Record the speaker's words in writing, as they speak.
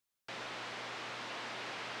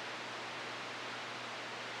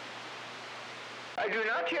I do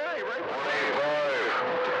not hear you, right?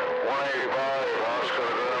 185, Oscar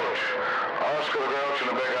the Grouch. Oscar the Grouch in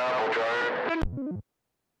the Big Apple, Giant.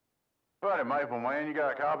 Buddy, Maple Man, you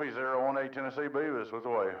got a copy 018 Tennessee Beavis. What's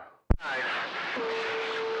the way? You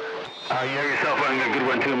have yourself a good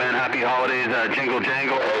one too, man. Happy holidays, jingle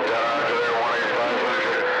jangle. Hey, down out to there,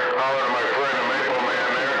 185. Holler to my friend, the Maple Man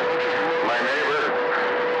there. My neighbor.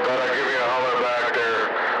 Thought I'd give you a holler back there.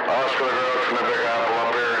 Oscar the Grouch from the Big Apple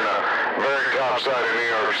up here in the very top side of New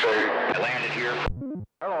York State. I landed here.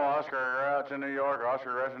 Hello, Oscar Grouch in New York.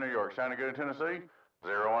 Oscar Grouch in New York. Sounding good in Tennessee?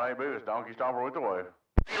 018 Beavis. Donkey Stomper with the wave.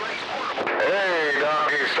 Hey,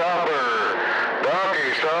 Donkey Stomper.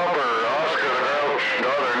 Donkey Stomper. Oscar the Grouch,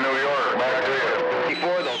 Northern New York. Back to you.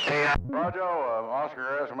 Before they'll pay out. Roger, Oscar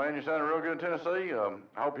Grouch, man, you sounded real good in Tennessee. I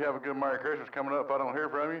hope you have a good Merry Christmas coming up. If I don't hear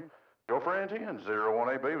from you, go for N10.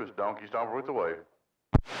 018 Beavis. Donkey Stomper with the wave.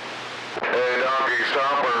 Hey, Donkey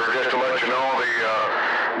Stomper, just to let you know,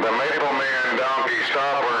 the Maple Man Donkey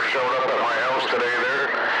Stomper showed up at my house today there.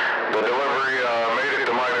 The delivery made it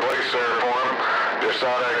to my place there for him. Just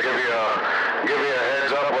thought I'd give you a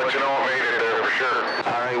heads up, let you know it made it there for sure.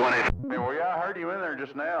 All right, 185. Hey, well, yeah, I heard you in there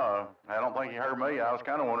just now. I don't think you heard me. I was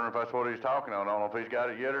kind of wondering if that's what he's talking on. I don't know if he's got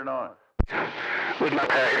it yet or not. With my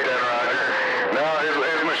Hey, then, Roger. No, his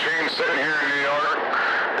machine's sitting here in New York.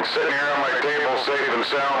 It's sitting here on my table, safe and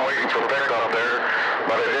sound, waiting for pickup there.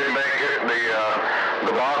 But I did make it.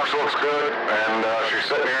 The box looks good, and she's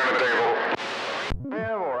sitting here on the table.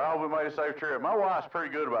 Yeah, well, I hope we made a safe trip. My wife's pretty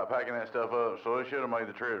good about packing that stuff up, so it should have made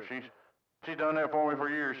the trip. She's done that for me for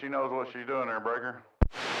years. She knows what she's doing there, Breaker.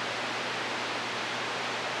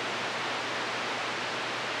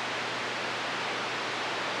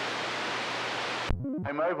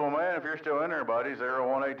 Hey, Maple Man, if you're still in there, buddy,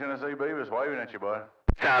 018 Tennessee Beavis waving at you, bud.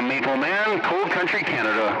 Maple Man, cold country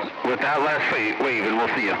Canada. With that last wave, and we'll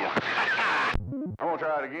see you. I'm going to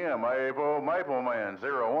try it again. Maple Man,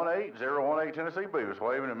 018 Tennessee Beavis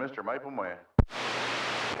waving at Mr. Maple Man.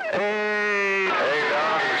 Hey. Hey,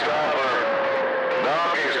 Donkey Stomper.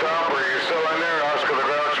 Donkey Stomper, you still in there? Oscar the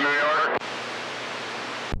Grouch, New York?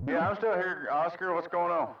 Yeah, I'm still here, Oscar. What's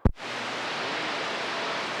going on?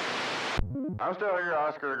 I'm still here,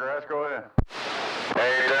 Oscar the Grouch. Go ahead.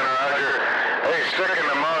 Hey, then, Roger. Hey, stick in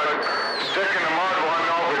the mud. Stick in the mud. Want to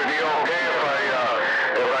know if it'd be okay if I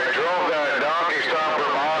drove that Donkey Stomper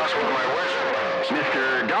box with my whistle?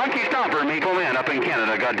 Mr. Donkey Stomper, Maple Man up in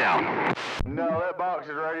Canada, got down. No, that box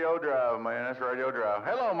is radio drive, man. That's radio drive.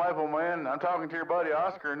 Hello, Maple Man. I'm talking to your buddy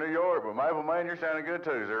Oscar in New York, but Maple Man, you're sounding good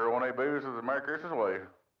too. 018 Beavis with the Merry Christmas wave.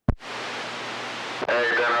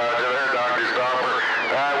 Hey, then, Roger, there, Donkey Stomper.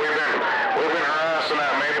 We've been harassing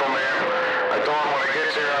that Maple Man. I told him when he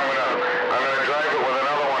gets here, I'm gonna drive it with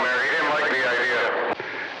another one there. He didn't like the idea.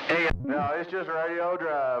 Hey, No, it's just radio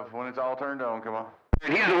drive when it's all turned on. Come on.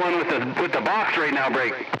 he's the one with the box right now,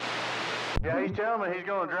 Break. Yeah, he's telling me he's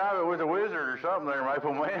going to drive it with a wizard or something there,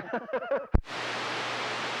 Maple Man.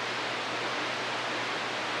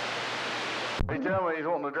 He's telling me he's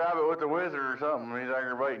wanting to drive it with the wizard or something. He's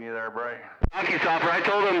aggravating you there, Bray. Donkey Stomper, I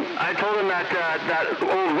told him that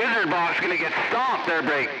old wizard box is gonna get stomped there,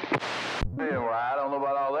 Break. Yeah, well, I don't know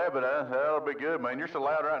about all that, but that'll be good, man. You're so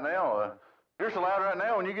loud right now.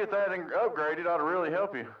 When you get that upgraded, it ought to really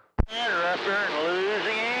help you. And up there in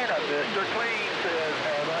Louisiana, Mr. Clean says,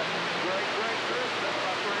 have a great Christmas,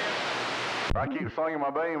 my friend. I keep slinging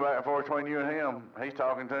my bean back and forth between you and him. He's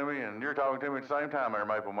talking to me, and you're talking to me at the same time there,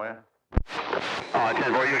 Maple Man. Oh,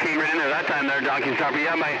 10-4, you came right in there that time there, Donkey Stomper.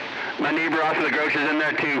 Yeah, my neighbor Oscar the Grouch is in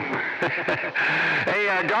there too. Hey,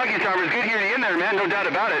 Donkey Stomper, it's good hearing you in there, man, no doubt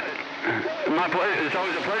about it. My pleasure. It's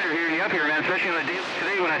always a pleasure hearing you up here, man, especially on a day like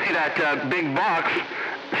today when I see that big box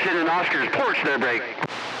sitting in Oscar's porch there, Break.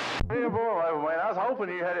 Yeah, boy, man, I was hoping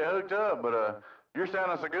you had it hooked up, but you're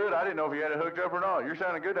sounding so good, I didn't know if you had it hooked up or not. You're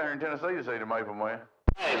sounding good down here in Tennessee this evening, Maple Man.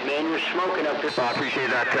 Hey, man, you're smoking up this. Well, I appreciate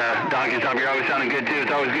that, Donkey Stomper. You're always sounding good, too.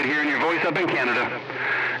 It's always good hearing your voice up in Canada.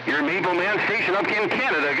 Your Maple Man station up in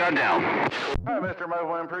Canada got down. All right, Mr. Maple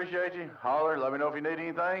Man, appreciate you. Holler, let me know if you need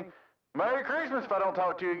anything. Merry Christmas if I don't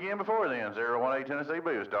talk to you again before then. 018 Tennessee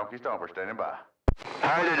Beavis, Donkey Stomper, standing by. All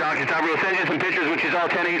right, there, Donkey Stomper. We'll send you some pictures when she's all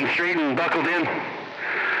 10-8 and straight and buckled in.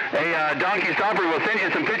 Hey, Donkey Stomper, we'll send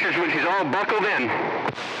you some pictures when she's all buckled in.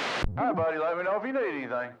 All right, buddy, let me know if you need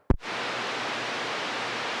anything.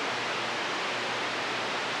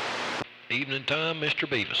 Evening time, Mr.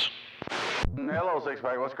 Beavis. Hello,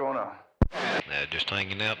 Six-Pack, what's going on? Just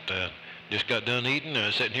hanging out. Just got done eating.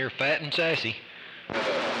 Sitting here fat and sassy.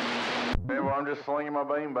 Yeah, well, I'm just slinging my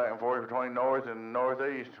beam back and forth between north and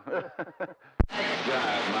northeast.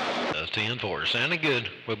 10-4. Sounding good.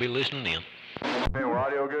 We'll be listening in. Hey, well,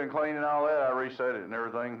 audio good and clean and all that. I reset it and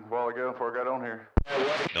everything a while ago before I got on here.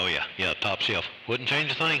 Oh yeah, top shelf. Wouldn't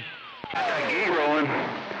change a thing. I got gate rolling.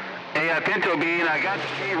 Hey, Pinto Bean, I got the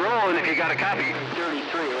gate rolling if you got a copy.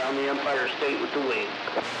 33 around the Empire State with the wing.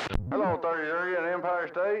 Hello, 33 in Empire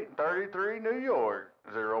State, 33 New York,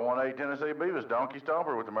 018 Tennessee Beavis, Donkey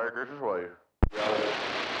Stomper with the Merry Christmas wave.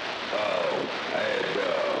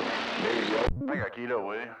 I got Keto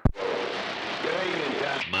with you.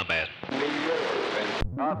 My bad.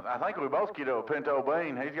 I think we both Keto with Pinto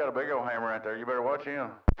Bean. He's got a big old hammer out there. You better watch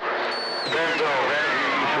him. Pinto,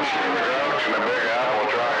 Grouch, and the Big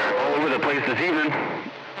Apple trying. All over the place this evening.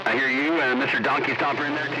 I hear you and Mr. Donkey Stomper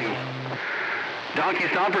in there too. Donkey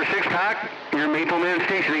Stomper 6-pack, your Maple Man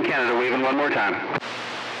station in Canada, waving one more time.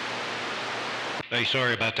 Hey,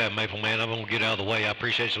 sorry about that, Maple Man. I'm gonna get out of the way. I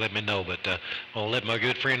appreciate you letting me know, but I'll let my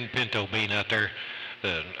good friend Pinto Bean out there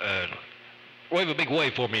wave a big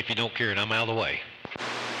wave for me if you don't care, and I'm out of the way.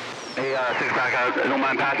 Hey, 6-pack, I don't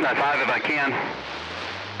mind passing that 5 if I can.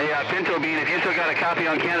 Hey, Pinto Bean, if you still got a copy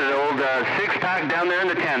on Canada, old 6-pack down there in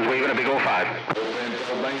the 10s, waving a big old 5.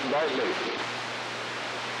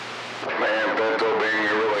 Man, Pinto Bean,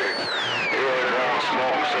 you really don't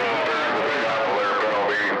smoke so the Big Apple there, Pinto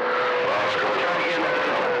Bean.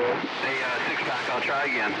 Hey, 6-pack, I'll try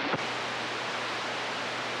again.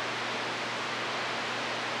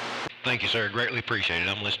 Thank you, sir. Greatly appreciated.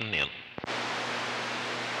 I'm listening in.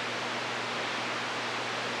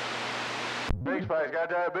 Big Spice got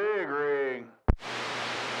that big rig.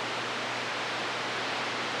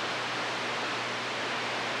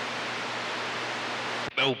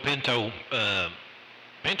 Oh, Pinto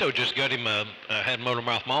just got him had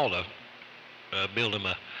Motormouth Mall to build him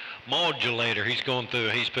a modulator. He's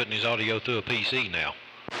putting his audio through a PC now.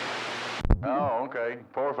 Oh, okay.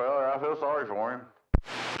 Poor fella. I feel sorry for him.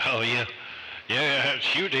 Oh yeah,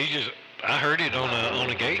 shoot, I heard it on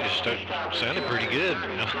a gate. It sounded pretty good,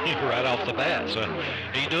 right off the bat. So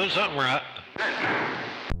he's doing something right.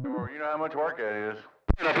 Well, you know how much work that is.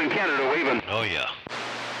 Up in Canada, waving. Oh yeah.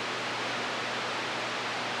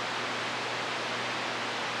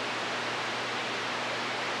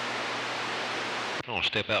 I'm gonna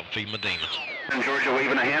step out and feed my demons. And Georgia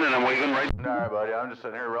waving a hand, and I'm waving right. All right, buddy. I'm just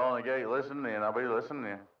sitting here rolling the gate, listening, and I'll be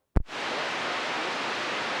listening.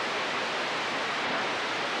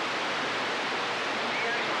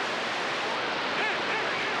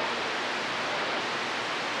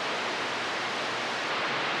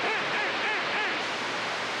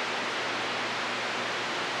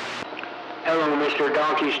 Hello, Mr.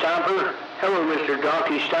 Donkey Stomper. Hello, Mr.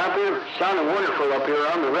 Donkey Stomper. Sounding wonderful up here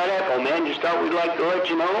on the Red Apple, man. Just thought we'd like to let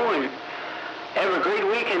you know and have a great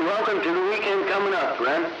weekend. Welcome to the weekend coming up,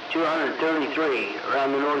 friend. 233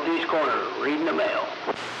 around the northeast corner, reading the mail.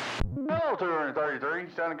 Hello,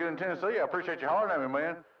 233. Sounding good in Tennessee. I appreciate you hollering at me,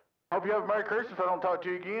 man. Hope you have a Merry Christmas if I don't talk to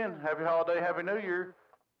you again. Happy holiday, Happy New Year.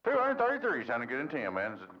 233. Sounding good in 10,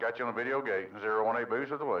 man. Got you on the video gate. 018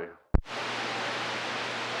 Boost with the wave.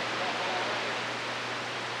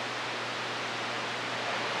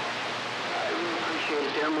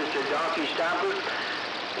 There, Mr. Donkey Stomper.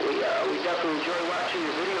 We definitely enjoy watching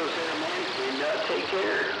your videos there, man. And take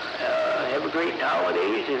care. Have a great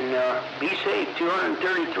holidays and be safe.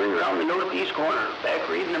 233 around the northeast corner. Back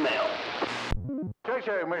reading the mail. Check,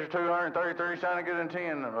 Mr. 233. Sounding good in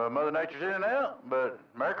 10. Mother Nature's in and out, but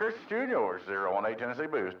Merry Christmas to you and yours. 018 Tennessee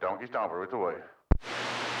Boost. Donkey Stomper with the wave.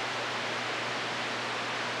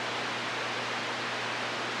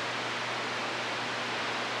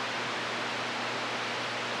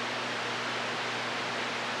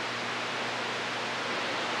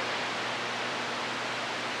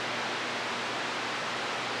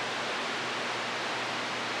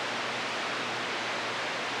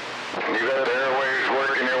 You got the airways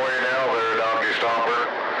working your way now there, Donkey Stomper.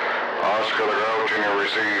 Oscar the Grouch and you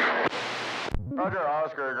receive. Roger,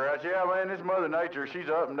 Oscar Grouch. Yeah, man, this Mother Nature, she's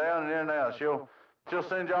up and down and in and out. She'll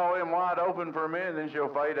send y'all in wide open for a minute, then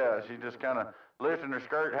she'll fade out. She's just kind of lifting her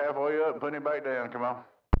skirt halfway up and putting it back down. Come on.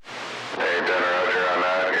 Hey, Roger on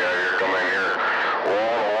that. Yeah, you're coming here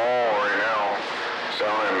wall to wall right now.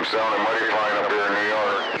 Sounding mighty fine up here in New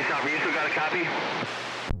York. Hey, Stomper, you still got a copy?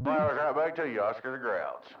 Flowers right back to you, Oscar the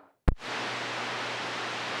Grouch.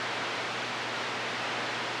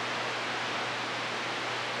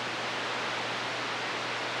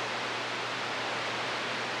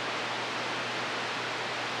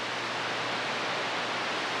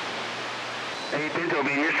 Hey, Pinto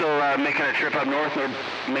Bean, you're still making a trip up north, or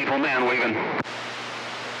Maple Man waving.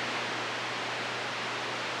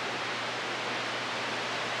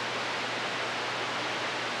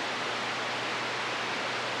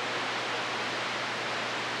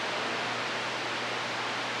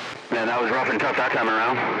 Man, that was rough and tough that time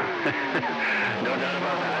around. No doubt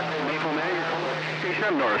about that. Maple man, you're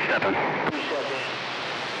stepping or stepping?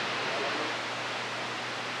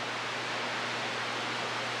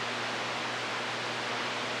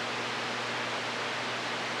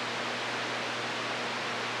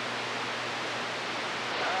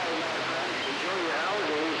 Enjoy your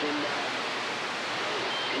holidays and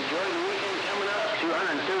enjoy the weekend coming up.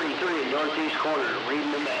 233 at Northeast Corner,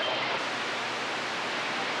 reading the mail.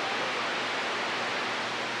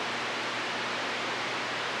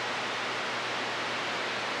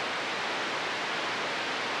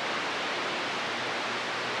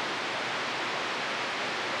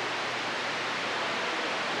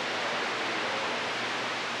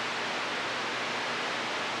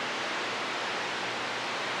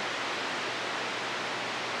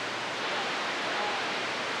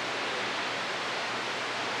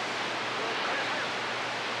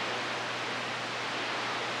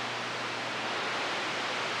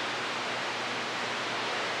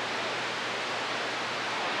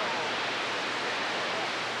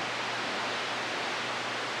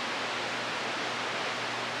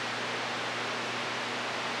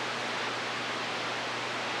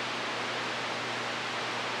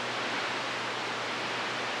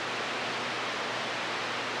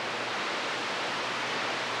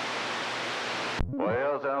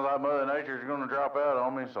 Well, it sounds like Mother Nature's going to drop out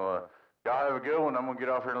on me, so y'all have a good one. I'm going to get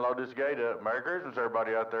off here and load this gate up. Merry Christmas,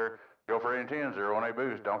 everybody out there. Go for 10-10, 018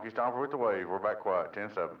 Boost, Donkey Stomper with the wave. We're back quiet,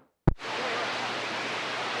 10-7.